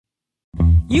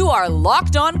You are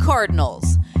Locked On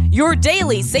Cardinals, your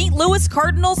daily St. Louis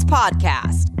Cardinals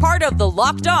podcast, part of the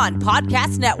Locked On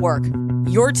Podcast Network,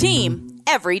 your team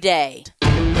every day.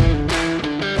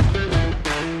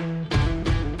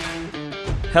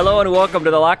 Hello and welcome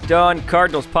to the Locked On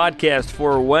Cardinals podcast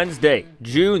for Wednesday,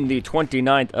 June the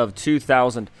 29th of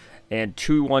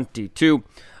 2022.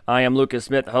 I am Lucas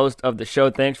Smith, host of the show.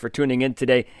 Thanks for tuning in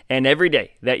today and every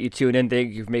day that you tune in.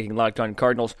 Thank you for making Locked On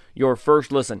Cardinals your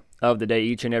first listen of the day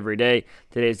each and every day.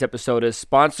 Today's episode is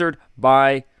sponsored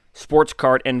by Sports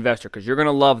Card Investor because you're going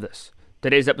to love this.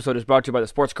 Today's episode is brought to you by the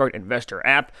Sports Card Investor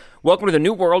app. Welcome to the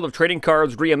new world of trading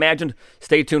cards reimagined.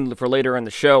 Stay tuned for later in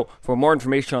the show for more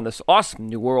information on this awesome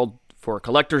new world for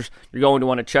collectors. You're going to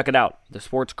want to check it out, the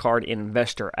Sports Card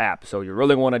Investor app. So you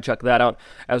really want to check that out,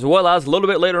 as well as a little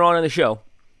bit later on in the show,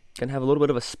 going to have a little bit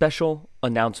of a special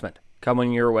announcement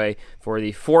coming your way for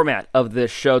the format of this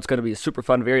show. It's going to be super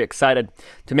fun. Very excited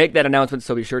to make that announcement,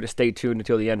 so be sure to stay tuned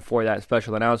until the end for that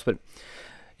special announcement.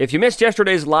 If you missed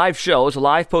yesterday's live show, it's a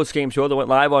live post-game show that went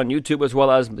live on YouTube, as well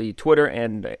as the Twitter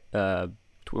and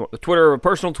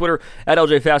personal Twitter at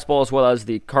LJ Fastball, as well as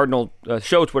the Cardinal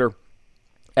show Twitter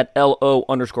at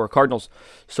LO_Cardinals.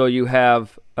 So you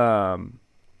have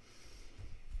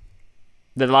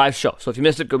the live show. So if you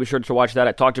missed it, go be sure to watch that.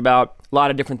 I talked about a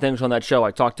lot of different things on that show.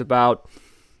 I talked about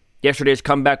yesterday's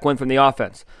comeback win from the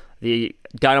offense, the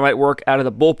dynamite work out of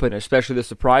the bullpen, especially the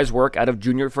surprise work out of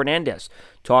Junior Fernandez.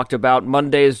 Talked about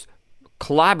Monday's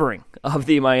clobbering of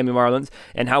the Miami Marlins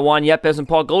and how Juan Yepez and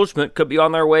Paul Goldschmidt could be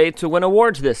on their way to win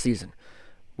awards this season.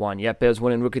 Juan Yepez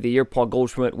winning Rookie of the Year, Paul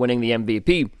Goldschmidt winning the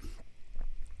MVP.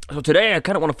 So today I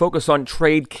kind of want to focus on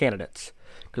trade candidates,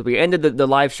 because we ended the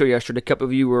live show yesterday. A couple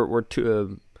of you were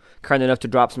kind enough to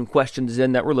drop some questions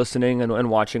in that were listening and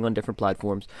watching on different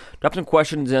platforms. Drop some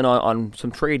questions in on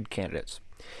some trade candidates.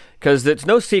 Because it's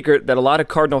no secret that a lot of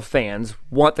Cardinal fans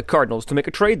want the Cardinals to make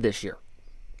a trade this year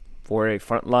for a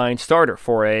frontline starter,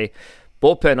 for a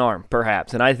bullpen arm,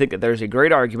 perhaps. And I think that there's a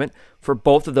great argument for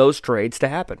both of those trades to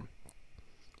happen,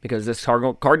 because this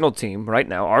Cardinal team right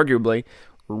now, arguably,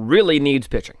 really needs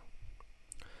pitching.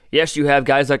 Yes, you have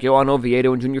guys like Yohan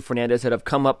Oviedo and Junior Fernandez that have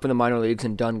come up from the minor leagues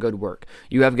and done good work.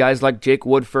 You have guys like Jake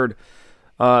Woodford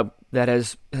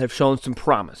that have shown some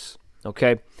promise.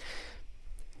 Okay,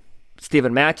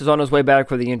 Steven Matz is on his way back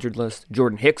for the injured list.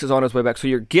 Jordan Hicks is on his way back. So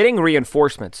you're getting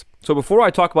reinforcements. So before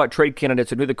I talk about trade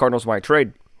candidates and who the Cardinals might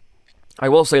trade, I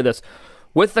will say this.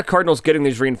 With the Cardinals getting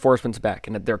these reinforcements back,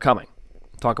 and that they're coming,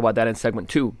 talk about that in segment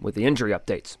 2 with the injury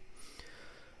updates.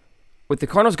 With the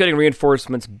Cardinals getting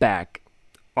reinforcements back,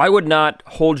 I would not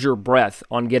hold your breath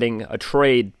on getting a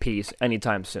trade piece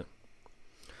anytime soon,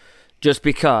 just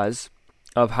because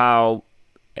of how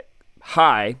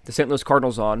high the St. Louis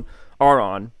Cardinals are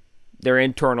on their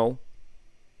internal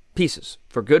pieces.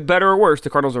 For good, better, or worse, the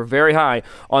Cardinals are very high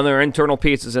on their internal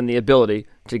pieces and the ability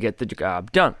to get the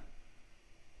job done.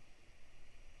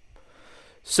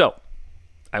 So,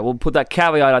 I will put that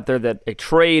caveat out there that a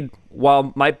trade,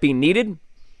 while might be needed,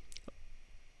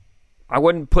 I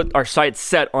wouldn't put our sights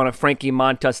set on a Frankie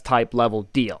Montas type level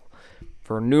deal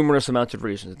for numerous amounts of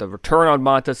reasons. The return on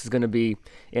Montas is going to be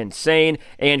insane,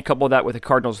 and couple that with the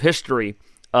Cardinals' history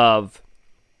of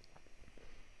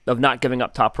not giving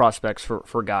up top prospects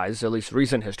for guys, at least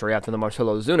recent history after the Marcell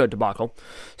Ozuna debacle.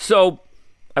 So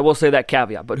I will say that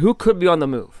caveat. But who could be on the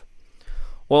move?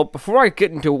 Well, before I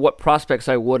get into what prospects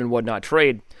I would and would not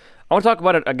trade, I want to talk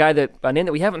about a name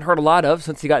that we haven't heard a lot of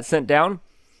since he got sent down,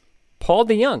 Paul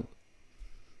DeJong.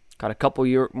 Got a couple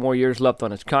more years left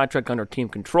on his contract under team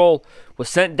control. Was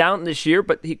sent down this year,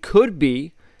 but he could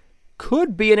be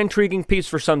an intriguing piece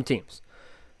for some teams.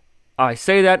 I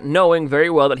say that knowing very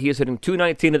well that he is hitting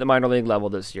 .219 at the minor league level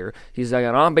this year. He's got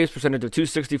an on-base percentage of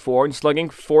 .264 and slugging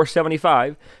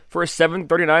 .475 for a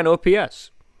 .739 OPS.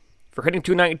 For hitting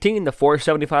 .219, the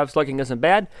 .475 slugging isn't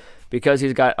bad because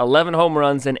he's got 11 home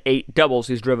runs and 8 doubles.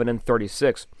 He's driven in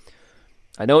 36.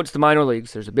 I know it's the minor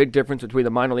leagues. There's a big difference between the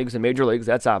minor leagues and major leagues.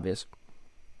 That's obvious.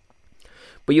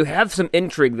 But you have some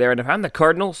intrigue there. And if I'm the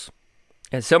Cardinals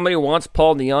and somebody wants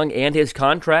Paul DeJong and his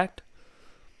contract,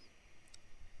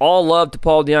 all love to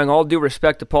Paul DeJong, all due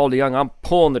respect to Paul DeJong, I'm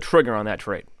pulling the trigger on that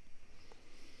trade.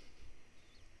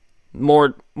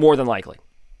 More than likely.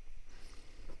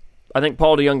 I think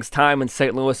Paul DeJong's time in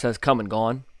St. Louis has come and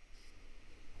gone,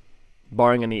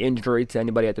 barring any injury to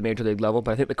anybody at the major league level.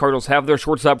 But I think the Cardinals have their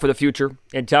shortstop for the future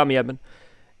in Tommy Edman.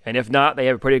 And if not, they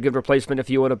have a pretty good replacement if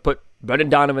you want to put Brendan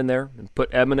Donovan there and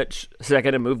put Edman at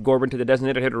second and move Corbin to the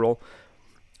designated hitter role.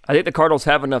 I think the Cardinals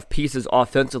have enough pieces,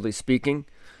 offensively speaking,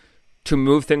 to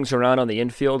move things around on the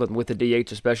infield and with the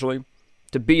DH especially,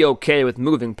 to be okay with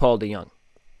moving Paul DeJong.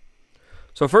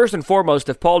 So first and foremost,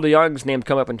 if Paul DeJong's name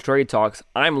come up in trade talks,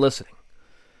 I'm listening.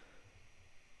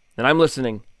 And I'm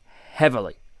listening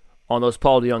heavily on those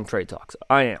Paul DeJong trade talks.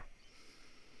 I am.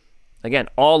 Again,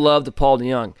 all love to Paul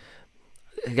DeJong,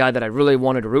 a guy that I really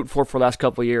wanted to root for the last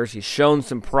couple of years. He's shown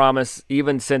some promise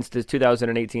even since the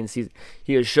 2018 season.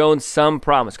 He has shown some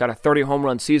promise. Got a 30 home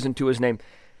run season to his name.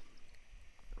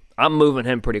 I'm moving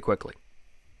him pretty quickly.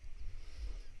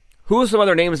 Who are some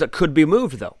other names that could be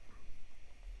moved, though?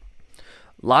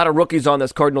 A lot of rookies on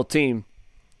this Cardinal team,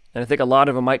 and I think a lot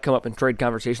of them might come up in trade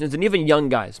conversations, and even young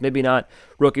guys. Maybe not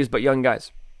rookies, but young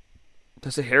guys.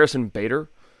 Does Harrison Bader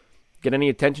get any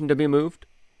attention to be moved?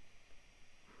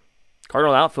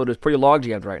 Cardinal outfield is pretty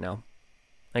log-jammed right now.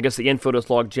 I guess the infield is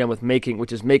log-jammed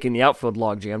which is making the outfield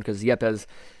log-jammed because Yepez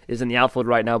is in the outfield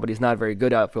right now, but he's not a very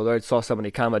good outfielder. I saw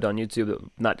somebody comment on YouTube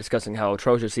not discussing how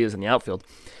atrocious he is in the outfield.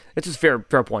 It's just fair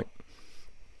point.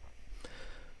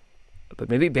 But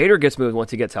maybe Bader gets moved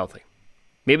once he gets healthy.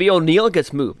 Maybe O'Neill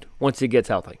gets moved once he gets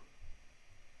healthy.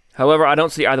 However, I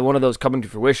don't see either one of those coming to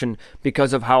fruition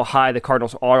because of how high the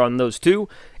Cardinals are on those two,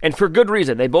 and for good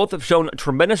reason. They both have shown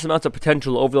tremendous amounts of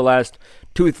potential over the last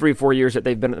 2, 3, 4 years that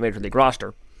they've been at the Major League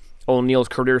roster. O'Neill's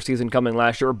career season coming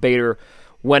last year. Bader,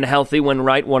 when healthy, when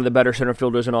right, one of the better center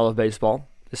fielders in all of baseball,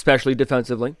 especially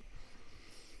defensively.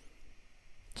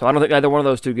 So I don't think either one of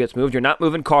those two gets moved. You're not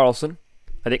moving Carlson.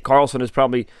 I think Carlson is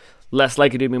probably less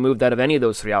likely to be moved out of any of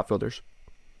those three outfielders.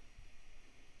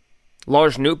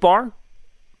 Lars Nootbaar,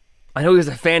 I know he's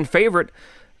a fan favorite,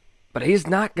 but he's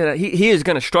not gonna. He is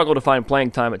gonna struggle to find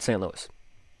playing time at St. Louis.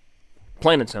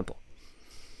 Plain and simple.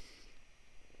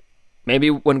 Maybe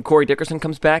when Corey Dickerson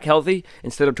comes back healthy,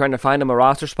 instead of trying to find him a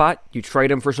roster spot, you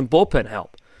trade him for some bullpen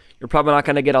help. You're probably not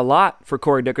going to get a lot for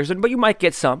Corey Dickerson, but you might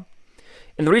get some.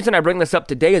 And the reason I bring this up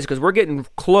today is because we're getting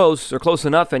close, or close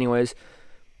enough anyways.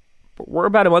 But we're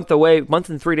about a month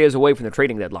and 3 days away from the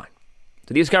trading deadline.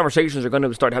 So these conversations are going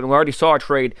to start happening. We already saw a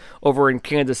trade over in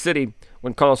Kansas City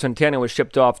when Carlos Santana was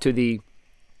shipped off to the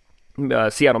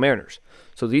Seattle Mariners.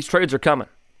 So these trades are coming.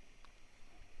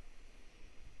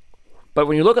 But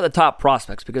when you look at the top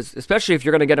prospects, because especially if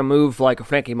you're going to get a move like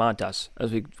Frankie Montas,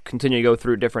 as we continue to go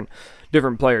through different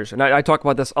players, and I talk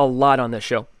about this a lot on this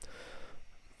show,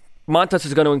 Montas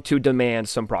is going to demand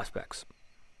some prospects.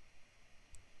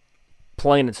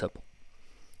 Plain and simple.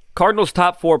 Cardinals'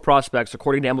 top 4 prospects,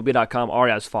 according to MLB.com, are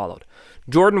as followed.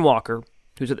 Jordan Walker,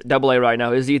 who's at AA right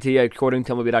now, his ETA, according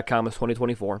to MLB.com, is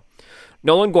 2024.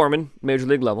 Nolan Gorman, Major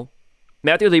League level.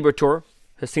 Matthew Liberatore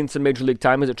has seen some Major League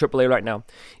time, is at AAA right now.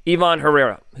 Ivan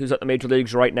Herrera, who's at the Major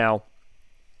Leagues right now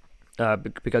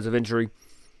because of injury.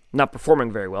 Not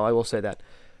performing very well, I will say that.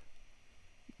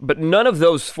 But none of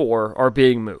those 4 are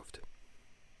being moved.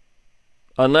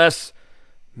 Unless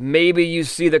maybe you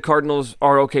see the Cardinals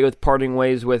are okay with parting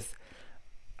ways with,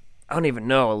 I don't even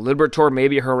know, Liberatore,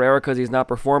 maybe Herrera because he's not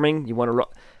performing. You want to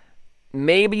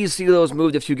maybe you see those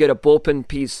moved if you get a bullpen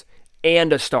piece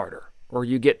and a starter, or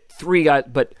you get 3 guys.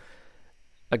 But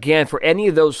again, for any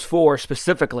of those 4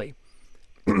 specifically,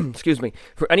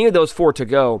 for any of those 4 to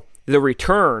go, the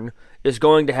return is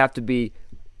going to have to be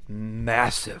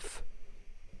massive.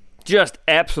 Just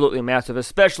absolutely massive,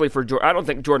 especially for Jordan. I don't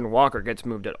think Jordan Walker gets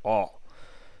moved at all.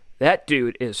 That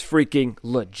dude is freaking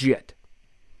legit.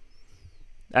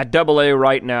 At AA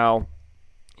right now,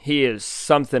 he is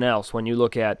something else when you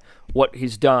look at what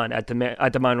he's done at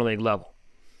the minor league level.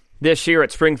 This year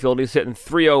at Springfield, he's hitting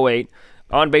 .308,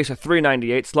 on base of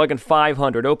 .398, slugging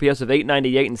 .500, OPS of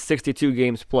 .898 in 62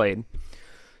 games played.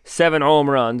 7 home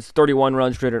runs, 31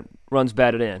 runs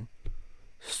batted in.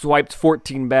 Swiped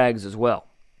 14 bags as well.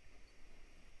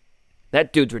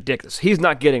 That dude's ridiculous. He's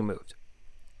not getting moved.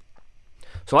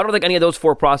 So I don't think any of those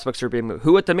 4 prospects are being moved.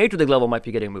 Who at the Major League level might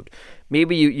be getting moved?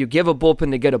 Maybe you give a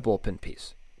bullpen to get a bullpen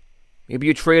piece. Maybe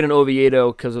you trade an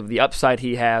Oviedo because of the upside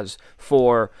he has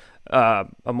for a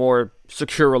more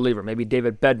secure reliever. Maybe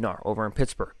David Bednar over in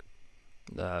Pittsburgh.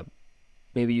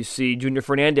 Maybe you see Junior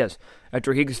Fernandez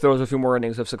after he throws a few more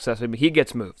innings of success. Maybe he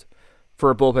gets moved for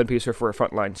a bullpen piece or for a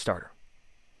frontline starter.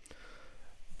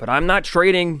 But I'm not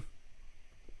trading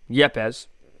Yepez.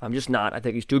 I'm just not. I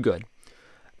think he's too good.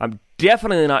 I'm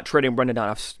definitely not trading Brendan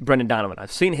Donovan.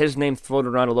 I've seen his name floated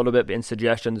around a little bit in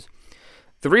suggestions.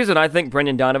 The reason I think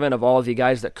Brendan Donovan, of all of the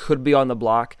guys that could be on the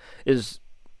block, is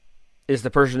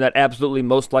the person that absolutely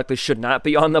most likely should not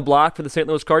be on the block for the St.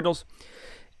 Louis Cardinals,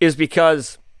 is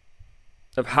because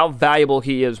of how valuable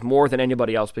he is more than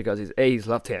anybody else, because he's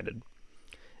left-handed,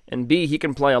 and B, he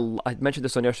can play, I mentioned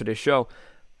this on yesterday's show,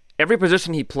 every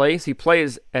position he plays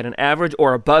at an average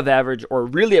or above average or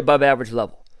really above average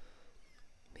level.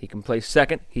 He can play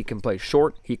second, he can play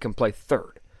short, he can play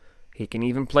third. He can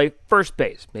even play first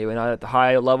base. Maybe not at the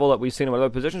high level that we've seen him at other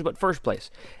positions, but first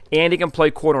place. And he can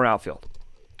play corner outfield.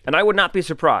 And I would not be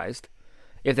surprised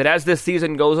if that as this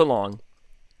season goes along,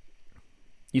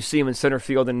 you see him in center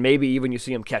field and maybe even you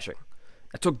see him catching.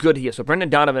 That's how good he is. So Brendan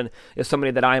Donovan is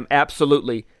somebody that I am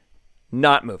absolutely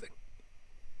not moving.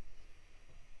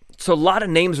 So a lot of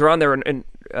names are on there, and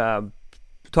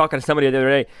talking to somebody the other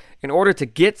day, in order to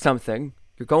get something,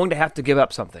 you're going to have to give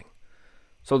up something.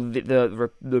 So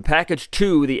the package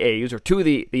to the A's or to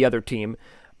the other team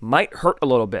might hurt a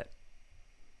little bit.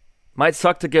 Might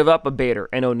suck to give up a Bader,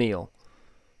 an O'Neill,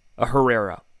 a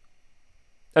Herrera,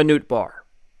 a Newt Barr.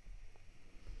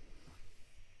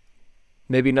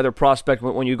 Maybe another prospect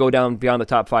when you go down beyond the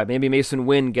top 5. Maybe Mason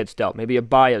Wynn gets dealt. Maybe a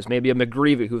Baez. Maybe a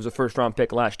McGreevy, who was a first-round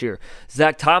pick last year.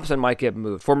 Zach Thompson might get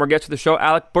moved. Former guest of the show,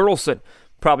 Alec Burleson,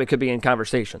 probably could be in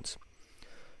conversations.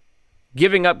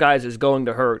 Giving up guys is going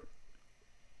to hurt,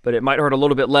 but it might hurt a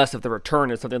little bit less if the return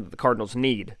is something that the Cardinals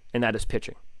need, and that is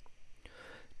pitching.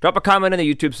 Drop a comment in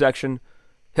the YouTube section.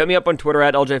 Hit me up on Twitter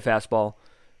at LJFastball.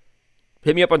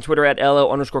 Hit me up on Twitter at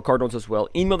LO_Cardinals as well.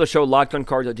 Email the show,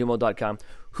 lockedoncards@gmail.com.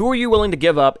 Who are you willing to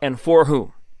give up and for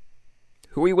whom?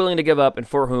 Who are you willing to give up and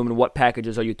for whom, and what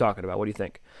packages are you talking about? What do you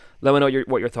think? Let me know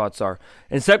what your thoughts are.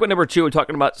 In segment number 2, we're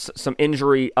talking about some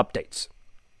injury updates.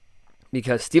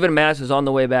 Because Steven Matz is on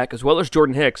the way back, as well as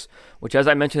Jordan Hicks, which, as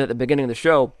I mentioned at the beginning of the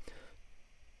show,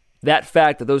 that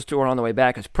fact that those two are on the way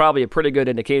back is probably a pretty good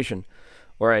indication,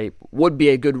 or would be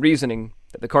a good reasoning,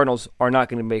 that the Cardinals are not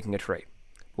going to be making a trade.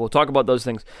 We'll talk about those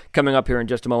things coming up here in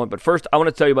just a moment. But first, I want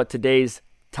to tell you about today's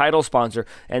title sponsor,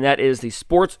 and that is the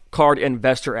Sports Card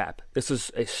Investor app. This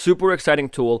is a super exciting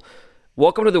tool.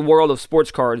 Welcome to the world of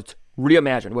sports cards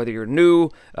reimagined. Whether you're new,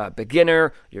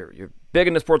 beginner, you're big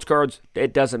into sports cards,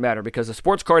 it doesn't matter, because the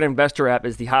Sports Card Investor app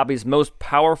is the hobby's most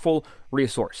powerful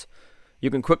resource. You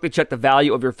can quickly check the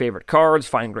value of your favorite cards,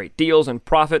 find great deals, and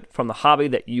profit from the hobby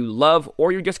that you love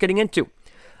or you're just getting into.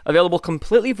 Available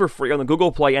completely for free on the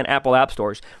Google Play and Apple App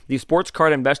Stores, the Sports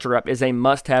Card Investor app is a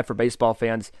must-have for baseball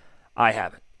fans. I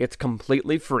have it. It's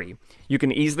completely free. You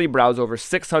can easily browse over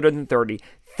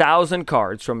 630,000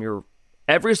 cards from your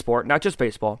every sport, not just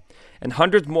baseball, and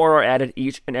hundreds more are added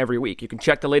each and every week. You can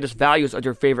check the latest values of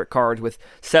your favorite cards with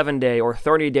 7-day or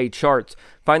 30-day charts,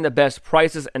 find the best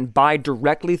prices, and buy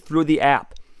directly through the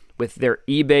app with their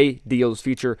eBay deals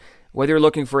feature. Whether you're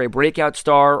looking for a breakout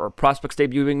star or prospects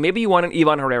debuting, maybe you want an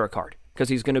Ivan Herrera card because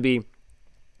he's going to be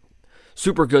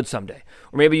super good someday.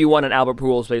 Or maybe you want an Albert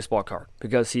Pujols baseball card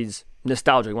because he's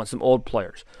nostalgic, you want some old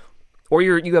players. Or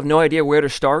you have no idea where to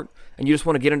start and you just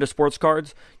want to get into sports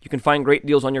cards, you can find great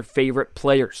deals on your favorite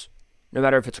players. No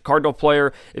matter if it's a Cardinal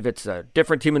player, if it's a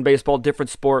different team in baseball, different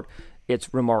sport,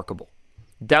 it's remarkable.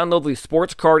 Download the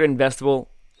Sports Card Investor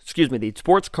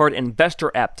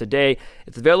app today.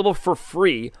 It's available for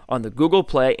free on the Google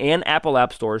Play and Apple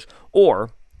App Stores,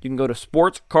 or you can go to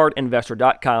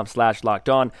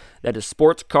sportscardinvestor.com/lockedon. That is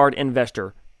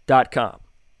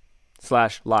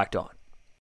sportscardinvestor.com/lockedon.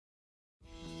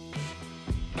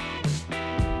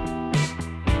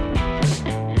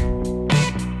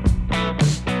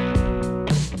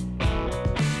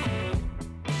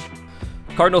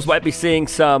 Cardinals might be seeing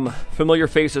some familiar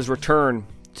faces return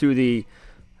to the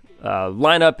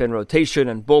lineup and rotation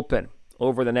and bullpen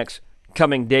over the next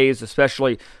coming days,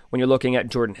 especially when you're looking at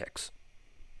Jordan Hicks.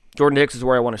 Jordan Hicks is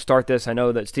where I want to start this. I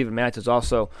know that Steven Matz is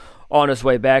also on his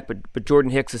way back, but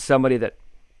Jordan Hicks is somebody that,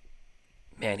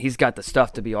 man, he's got the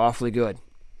stuff to be awfully good.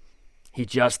 He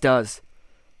just does.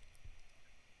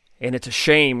 And it's a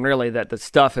shame, really, that the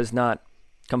stuff has not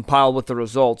compiled with the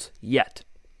results yet.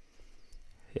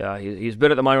 Yeah, he's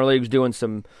been at the minor leagues doing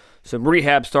some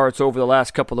rehab starts over the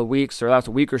last couple of weeks or last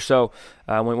week or so.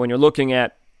 When you're looking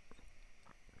at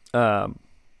his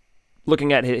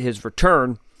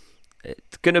return,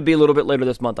 it's going to be a little bit later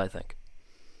this month, I think.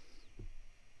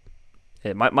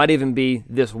 It might even be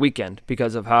this weekend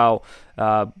because of how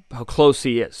close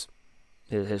he is.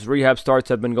 His rehab starts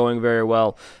have been going very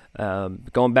well.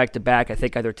 Going back to back, I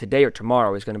think either today or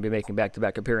tomorrow he's going to be making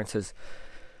back-to-back appearances.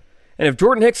 And if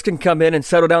Jordan Hicks can come in and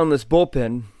settle down this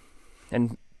bullpen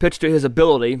and pitch to his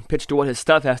ability, pitch to what his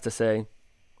stuff has to say,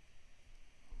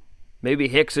 maybe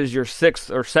Hicks is your 6th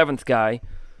or 7th guy,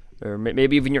 or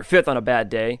maybe even your 5th on a bad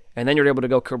day, and then you're able to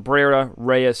go Cabrera,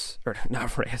 Gallegos,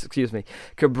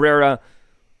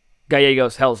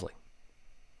 Helsley.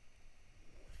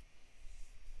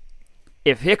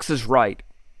 If Hicks is right,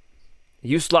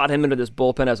 you slot him into this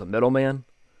bullpen as a middleman,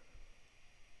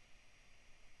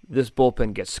 this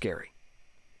bullpen gets scary.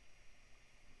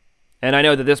 And I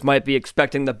know that this might be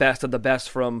expecting the best of the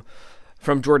best from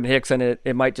from Jordan Hicks, and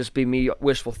it might just be me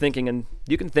wishful thinking, and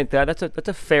you can think that. That's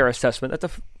a fair assessment. That's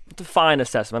a fine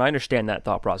assessment. I understand that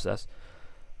thought process.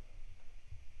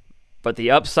 But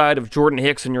the upside of Jordan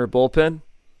Hicks in your bullpen,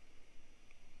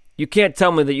 you can't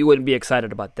tell me that you wouldn't be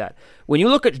excited about that. When you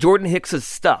look at Jordan Hicks'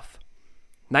 stuff,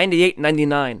 98,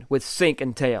 99 with sink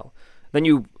and tail, then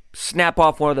you snap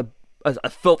off one of a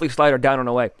filthy slider down and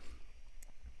away.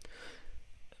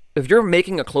 If you're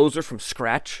making a closer from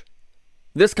scratch,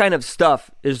 this kind of stuff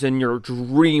is in your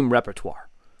dream repertoire.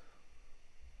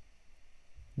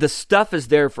 The stuff is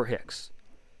there for Hicks.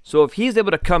 So if he's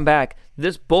able to come back,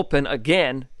 this bullpen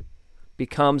again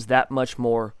becomes that much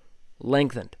more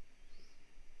lengthened.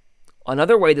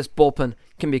 Another way this bullpen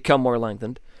can become more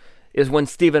lengthened is when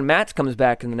Steven Matz comes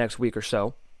back in the next week or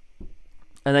so,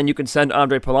 and then you can send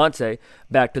Andre Pallante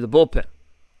back to the bullpen.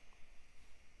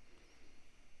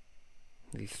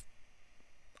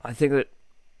 I think that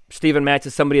Steven Matz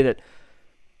is somebody that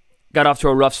got off to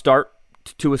a rough start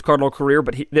to his Cardinal career,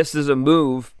 but this is a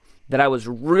move that I was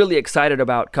really excited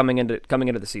about coming into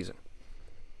the season.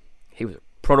 He was a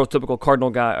prototypical Cardinal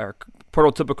guy, or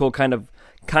prototypical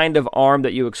kind of arm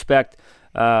that you expect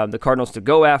the Cardinals to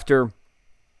go after.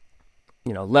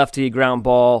 Lefty, ground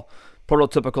ball,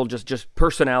 prototypical, just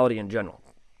personality in general.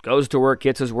 Goes to work,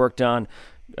 gets his work done,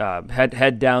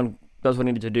 head down, does what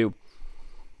he needed to do.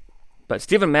 But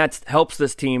Steven Matz helps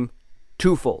this team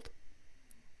twofold.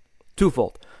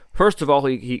 First of all,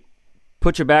 he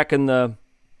puts you back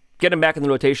get him back in the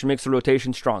rotation, makes the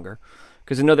rotation stronger.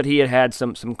 Because I know that he had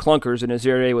some clunkers, and his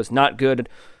ERA was not good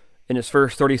in his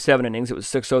first 37 innings. It was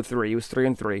 6.03. He was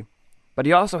 3-3. But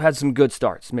he also had some good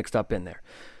starts mixed up in there.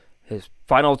 His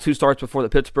final 2 starts before the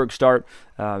Pittsburgh start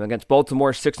against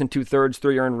Baltimore, 6 2/3,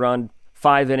 3 earned run,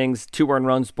 5 innings, 2 earned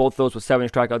runs, both those with 7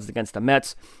 strikeouts against the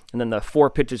Mets, and then the 4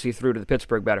 pitches he threw to the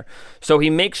Pittsburgh batter. So he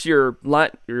makes your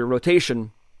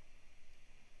rotation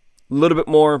a little bit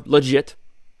more legit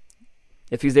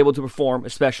if he's able to perform,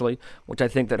 especially, which I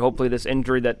think that hopefully this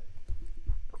injury that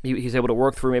he's able to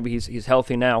work through, maybe he's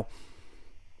healthy now.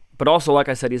 But also, like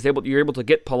I said, you're able to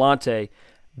get Pallante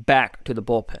back to the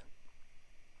bullpen.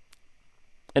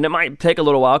 And it might take a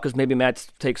little while because maybe Matt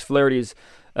takes Flaherty's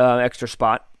extra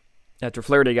spot after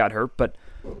Flaherty got hurt. But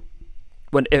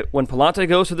when Pallante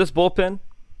goes to this bullpen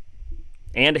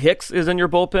and Hicks is in your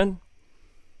bullpen,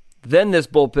 then this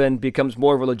bullpen becomes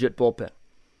more of a legit bullpen.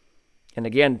 And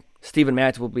again, Steven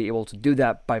Matz will be able to do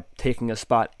that by taking a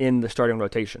spot in the starting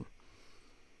rotation.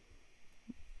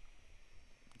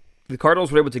 The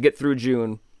Cardinals were able to get through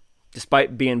June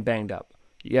despite being banged up.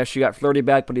 Yes, you got Flaherty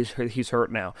back, but he's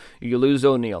hurt now. You lose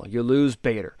O'Neill. You lose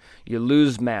Bader. You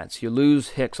lose Matz. You lose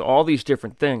Hicks. All these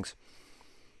different things.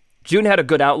 June had a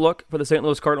good outlook for the St.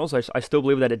 Louis Cardinals. I still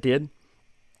believe that it did.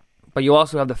 But you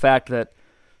also have the fact that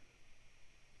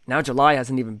now July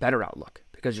has an even better outlook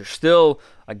because you're still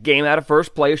a game out of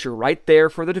first place. You're right there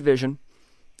for the division,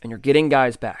 and you're getting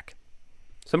guys back.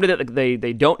 Somebody that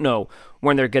they don't know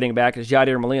when they're getting back is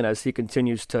Yadier Molina as he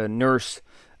continues to nurse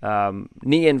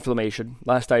knee inflammation.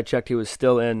 Last I checked, he was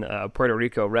still in Puerto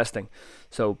Rico resting.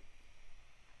 So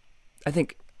I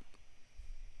think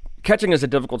catching is a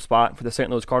difficult spot for the St.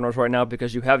 Louis Cardinals right now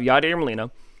because you have Yadier Molina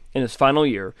in his final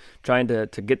year trying to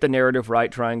get the narrative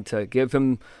right, trying to give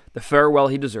him the farewell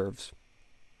he deserves.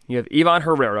 You have Ivan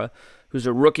Herrera, who's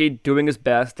a rookie doing his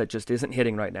best that just isn't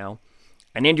hitting right now.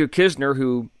 And Andrew Knizner,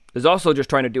 who is also just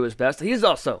trying to do his best. He's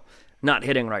also not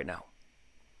hitting right now.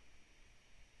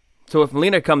 So if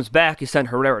Molina comes back, you send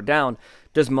Herrera down.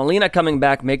 Does Molina coming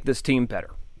back make this team better?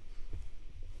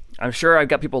 I'm sure I've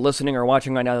got people listening or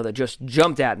watching right now that just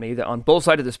jumped at me that on both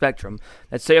sides of the spectrum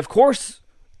that say, of course,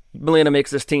 Molina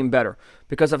makes this team better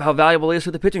because of how valuable he is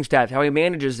to the pitching staff, how he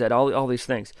manages it, all these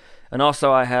things. And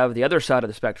also I have the other side of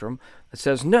the spectrum that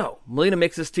says, no, Molina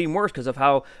makes this team worse because of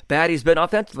how bad he's been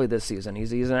offensively this season.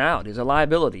 He's an out. He's a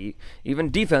liability.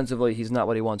 Even defensively, he's not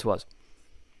what he once was.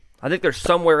 I think there's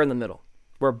somewhere in the middle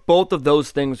where both of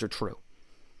those things are true.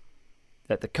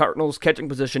 That the Cardinals' catching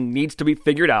position needs to be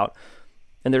figured out,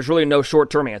 and there's really no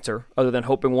short-term answer other than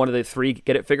hoping one of the three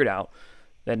get it figured out.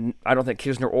 And I don't think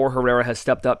Knizner or Herrera has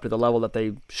stepped up to the level that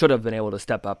they should have been able to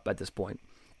step up at this point.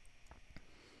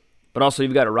 But also,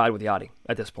 you've got to ride with Yadi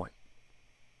at this point.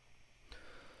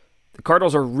 The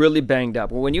Cardinals are really banged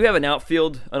up. Well, when you have an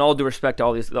outfield, and all due respect to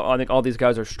I think all these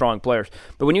guys are strong players,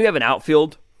 but when you have an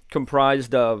outfield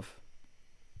comprised of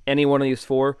any one of these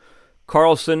four,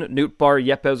 Carlson, Nootbaar,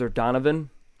 Yepez, or Donovan,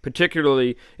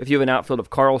 particularly if you have an outfield of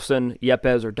Carlson,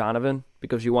 Yepez, or Donovan,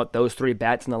 because you want those three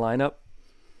bats in the lineup,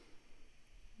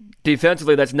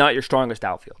 defensively, that's not your strongest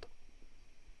outfield.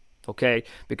 Okay?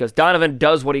 Because Donovan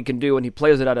does what he can do and he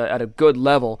plays it at a good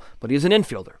level, but he's an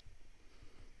infielder.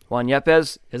 Juan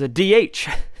Yepez is a DH.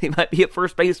 He might be a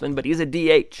first baseman, but he's a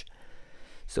DH.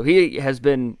 So he has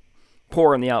been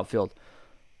poor in the outfield.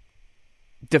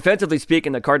 Defensively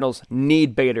speaking, the Cardinals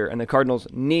need Bader, and the Cardinals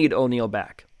need O'Neill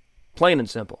back. Plain and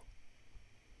simple.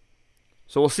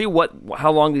 So we'll see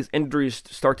how long these injuries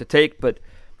start to take, but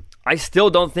I still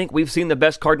don't think we've seen the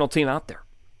best Cardinal team out there.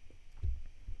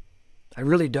 I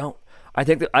really don't.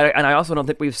 I also don't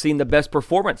think we've seen the best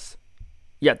performance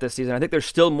yet this season. I think there's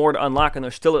still more to unlock, and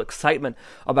there's still excitement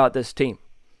about this team.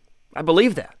 I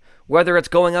believe that. Whether it's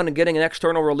going out and getting an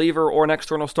external reliever or an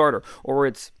external starter, or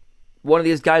it's one of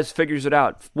these guys figures it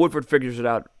out. Woodford figures it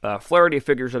out. Flaherty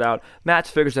figures it out.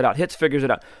 Matz figures it out. Hitz figures it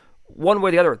out. One way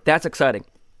or the other, that's exciting.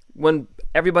 When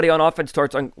everybody on offense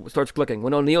starts clicking,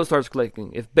 when O'Neill starts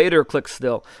clicking, if Bader clicks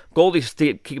still, Goldie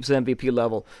keeps the MVP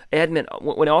level, Edman,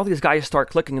 when all these guys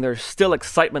start clicking, there's still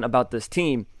excitement about this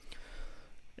team.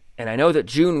 And I know that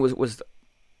June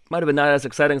might have been not as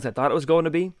exciting as I thought it was going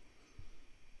to be.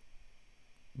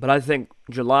 But I think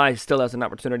July still has an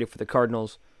opportunity for the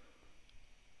Cardinals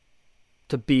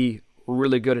to be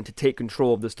really good and to take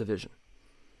control of this division.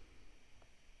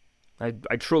 I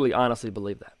truly, honestly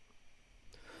believe that.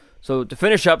 So to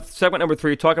finish up, segment number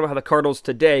 3, talking about how the Cardinals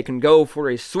today can go for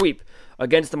a sweep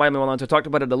against the Miami Marlins. I talked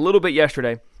about it a little bit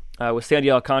yesterday with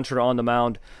Sandy Alcantara on the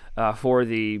mound for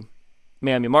the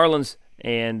Miami Marlins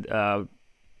and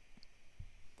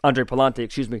Andre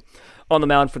Pallante, on the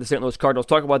mound for the St. Louis Cardinals.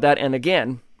 Talk about that. And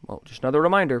again, just another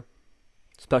reminder,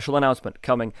 special announcement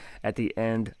coming at the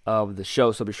end of the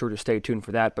show, so be sure to stay tuned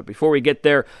for that. But before we get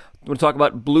there, I'm going to talk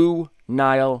about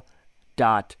BlueNile.com.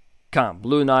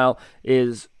 Blue Nile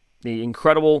is the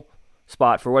incredible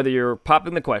spot for whether you're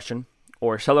popping the question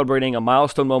or celebrating a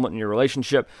milestone moment in your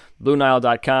relationship.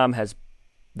 BlueNile.com has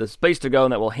the space to go,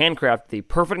 and that will handcraft the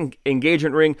perfect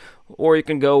engagement ring, or you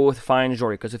can go with fine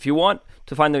jewelry. Because if you want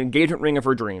to find the engagement ring of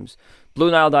her dreams,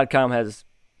 BlueNile.com has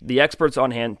the experts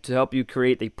on hand to help you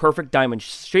create the perfect diamond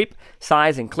shape,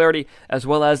 size, and clarity, as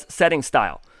well as setting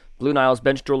style. Blue Nile's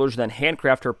bench jewelers then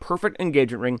handcraft her perfect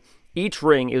engagement ring. Each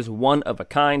ring is one of a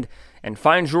kind. And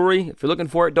fine jewelry, if you're looking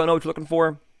for it, don't know what you're looking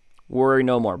for, worry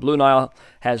no more. Blue Nile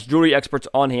has jewelry experts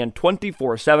on hand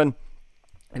 24/7,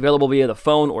 available via the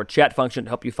phone or chat function to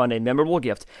help you find a memorable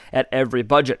gift at every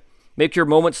budget. Make your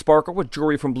moment sparkle with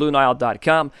jewelry from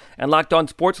BlueNile.com. And Locked On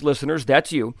Sports listeners,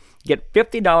 that's you, get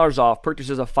 $50 off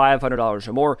purchases of $500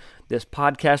 or more. This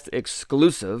podcast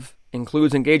exclusive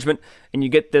includes engagement, and you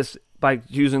get this by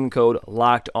using the code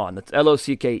Locked On. That's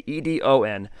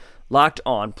LOCKEDON, Locked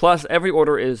On. Plus, every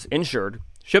order is insured,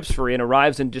 ships free, and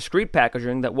arrives in discreet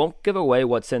packaging that won't give away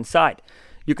what's inside.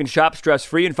 You can shop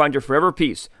stress-free and find your forever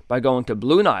peace by going to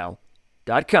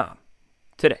BlueNile.com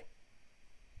today.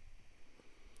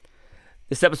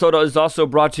 This episode is also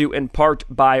brought to you in part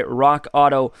by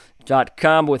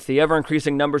RockAuto.com. With the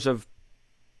ever-increasing numbers of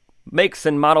makes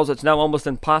and models, it's now almost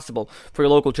impossible for your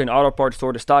local chain auto parts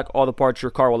store to stock all the parts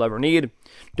your car will ever need.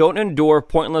 Don't endure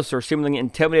pointless or seemingly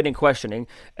intimidating questioning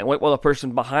and wait while the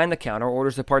person behind the counter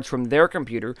orders the parts from their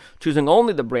computer, choosing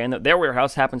only the brand that their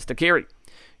warehouse happens to carry.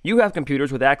 You have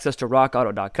computers with access to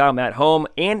RockAuto.com at home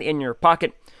and in your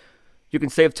pocket. You can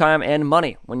save time and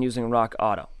money when using Rock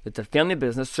Auto. It's a family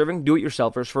business serving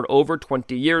do-it-yourselfers for over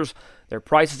 20 years. Their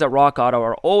prices at Rock Auto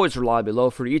are always reliably low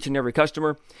for each and every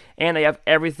customer, and they have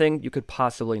everything you could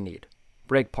possibly need.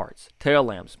 Brake parts, tail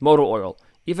lamps, motor oil,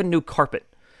 even new carpet.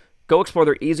 Go explore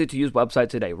their easy-to-use website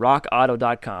today,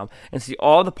 rockauto.com, and see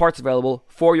all the parts available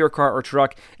for your car or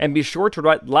truck, and be sure to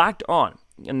write Locked On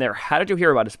in their How Did You Hear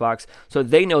About Us box so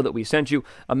they know that we sent you.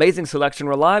 Amazing selection,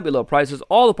 reliably low prices,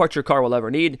 all the parts your car will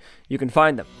ever need. You can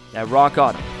find them at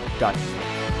rockauto.com.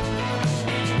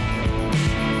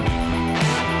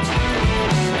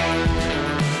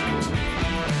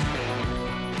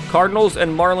 Cardinals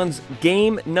and Marlins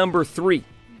game number 3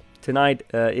 tonight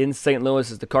in St. Louis,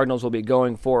 as the Cardinals will be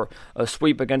going for a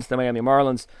sweep against the Miami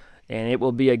Marlins, and it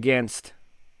will be against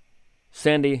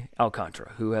Sandy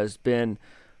Alcantara, who has been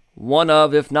one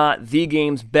of, if not the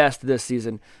game's best this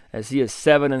season, as he is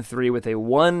 7-3 with a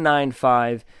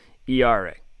 1.95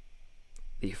 ERA.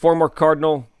 The former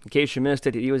Cardinal, in case you missed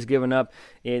it, he was given up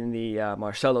in the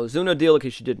Marcell Ozuna deal, in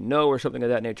case you didn't know, or something of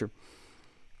that nature.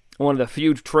 One of the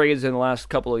few trades in the last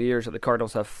couple of years that the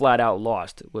Cardinals have flat out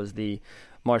lost was the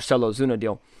Marcell Ozuna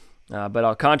deal. But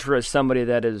Alcantara is somebody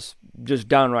that is just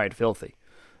downright filthy.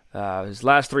 His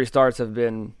last 3 starts have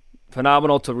been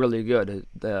phenomenal to really good.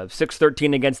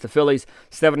 6-13 against the Phillies,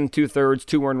 7 2/3,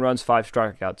 2 earned runs, 5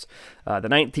 strikeouts. The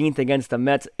 19th against the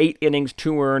Mets, 8 innings,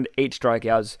 2 earned, 8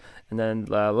 strikeouts. And then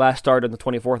last start on the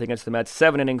 24th against the Mets,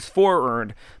 7 innings, 4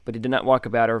 earned, but he did not walk a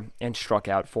batter and struck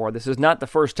out 4. This is not the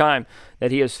first time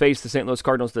that he has faced the St. Louis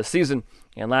Cardinals this season,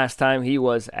 and last time he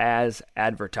was as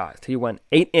advertised. He went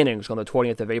 8 innings on the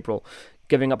 20th of April,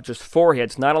 giving up just 4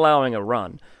 hits, not allowing a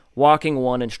run, walking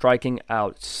 1 and striking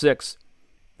out 6.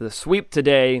 The sweep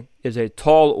today is a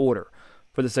tall order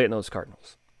for the St. Louis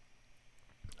Cardinals.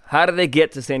 How did they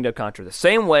get to Sandy Alcantara? The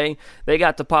same way they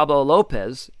got to Pablo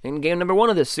Lopez in game number 1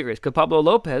 of this series, because Pablo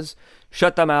Lopez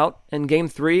shut them out in game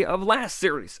 3 of last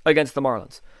series against the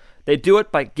Marlins. They do it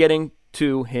by getting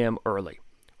to him early.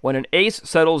 When an ace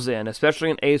settles in, especially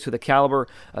an ace with the caliber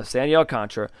of Sandy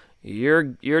Alcantara, your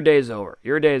day's over.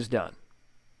 Your day's done.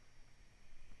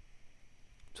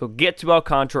 So get to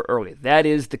Alcantara early. That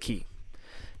is the key.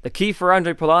 The key for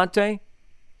Andre Pallante,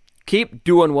 keep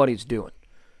doing what he's doing.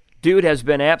 Dude has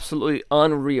been absolutely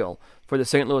unreal for the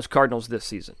St. Louis Cardinals this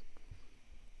season.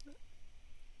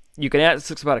 You can ask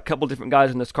this about a couple different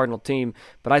guys on this Cardinal team,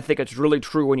 but I think it's really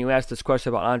true when you ask this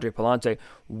question about Andre Pallante.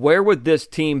 Where would this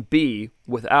team be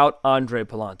without Andre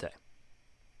Pallante?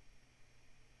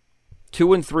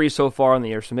 2-3 so far in the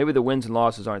year, so maybe the wins and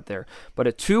losses aren't there. But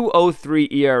a 2.03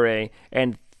 ERA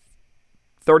and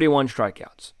 31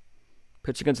 strikeouts.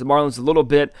 Pitched against the Marlins a little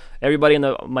bit. Everybody in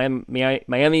the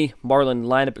Miami Marlin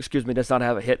lineup, does not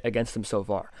have a hit against them so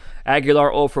far.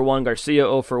 Aguilar 0 for 1, Garcia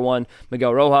 0 for 1,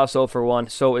 Miguel Rojas 0 for 1,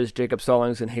 so is Jacob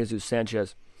Stallings and Jesus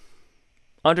Sanchez.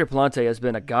 Andre Pallante has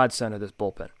been a godsend of this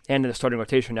bullpen and in the starting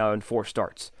rotation now in 4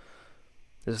 starts.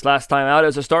 This last time out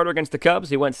as a starter against the Cubs,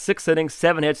 he went 6 innings,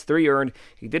 7 hits, 3 earned.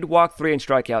 He did walk 3 and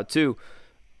strike out 2.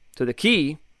 So the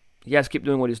key, he has to keep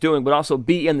doing what he's doing, but also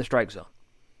be in the strike zone.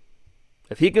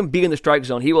 If he can be in the strike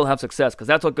zone, he will have success, because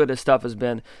that's what good his stuff has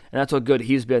been, and that's what good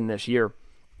he's been this year.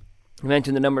 I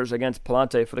mentioned the numbers against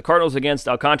Pallante. For the Cardinals against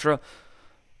Alcantara,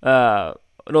 Nolan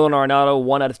Arenado,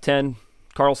 1 out of 10.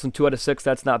 Carlson, 2 out of 6.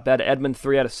 That's not bad. Edman,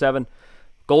 3 out of 7.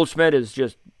 Goldschmidt is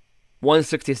just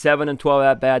 167 and 12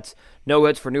 at-bats. No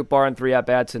hits for Nootbaar and 3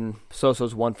 at-bats, and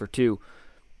Sosa's 1 for 2.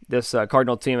 This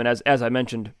Cardinal team, and as I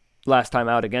mentioned last time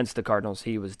out against the Cardinals,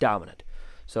 he was dominant.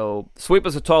 So sweep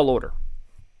is a tall order.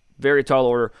 Very tall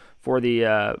order for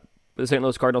the St.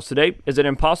 Louis Cardinals today. Is it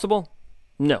impossible?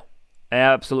 No,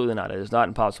 absolutely not. It is not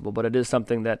impossible, but it is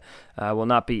something that will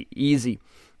not be easy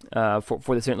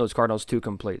for the St. Louis Cardinals to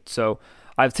complete. So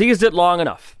I've teased it long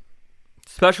enough.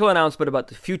 Special announcement about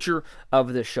the future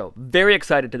of this show. Very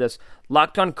excited to this.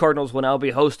 Locked On Cardinals will now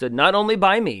be hosted not only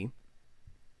by me,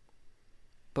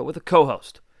 but with a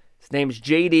co-host. His name's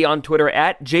JD on Twitter,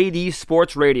 at JD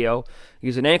Sports Radio.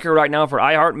 He's an anchor right now for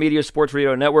iHeartMedia Sports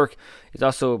Radio Network. He's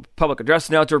also a public address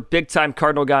announcer, big-time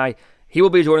Cardinal guy. He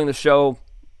will be joining the show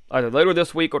either later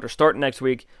this week or to start next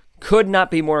week. Could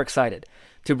not be more excited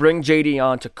to bring JD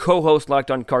on to co-host Locked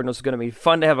On Cardinals. It's going to be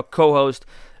fun to have a co-host.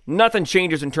 Nothing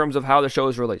changes in terms of how the show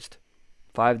is released.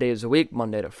 5 days a week,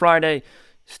 Monday to Friday.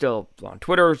 Still on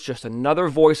Twitter. It's just another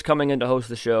voice coming in to host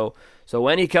the show. So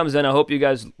when he comes in, I hope you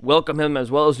guys welcome him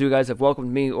as well as you guys have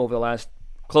welcomed me over the last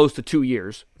close to 2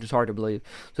 years, which is hard to believe.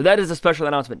 So that is a special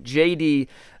announcement. JD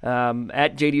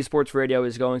at JD Sports Radio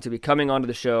is going to be coming onto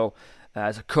the show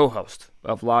as a co-host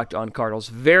of Locked On Cardinals.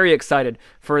 Very excited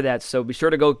for that. So be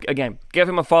sure to go, again, give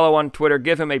him a follow on Twitter.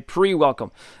 Give him a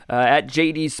pre-welcome at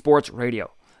JD Sports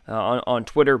Radio on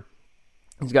Twitter.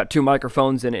 He's got 2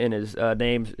 microphones in his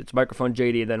name. It's microphone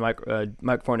JD, then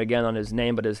microphone again on his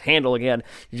name, but his handle again,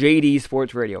 JD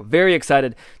Sports Radio. Very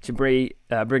excited to bringing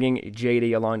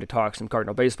JD along to talk some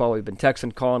Cardinal baseball. We've been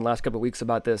texting, calling last couple of weeks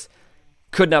about this.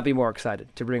 Could not be more excited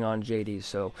to bring on JD.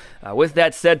 So with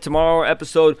that said, tomorrow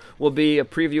episode will be a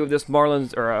preview of this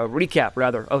Marlins, or a recap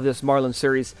rather, of this Marlins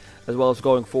series, as well as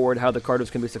going forward how the Cardinals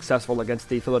can be successful against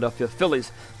the Philadelphia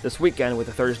Phillies this weekend, with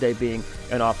the Thursday being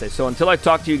an off day. So until I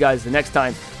talk to you guys the next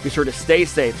time, be sure to stay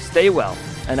safe, stay well,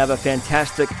 and have a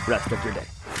fantastic rest of your day.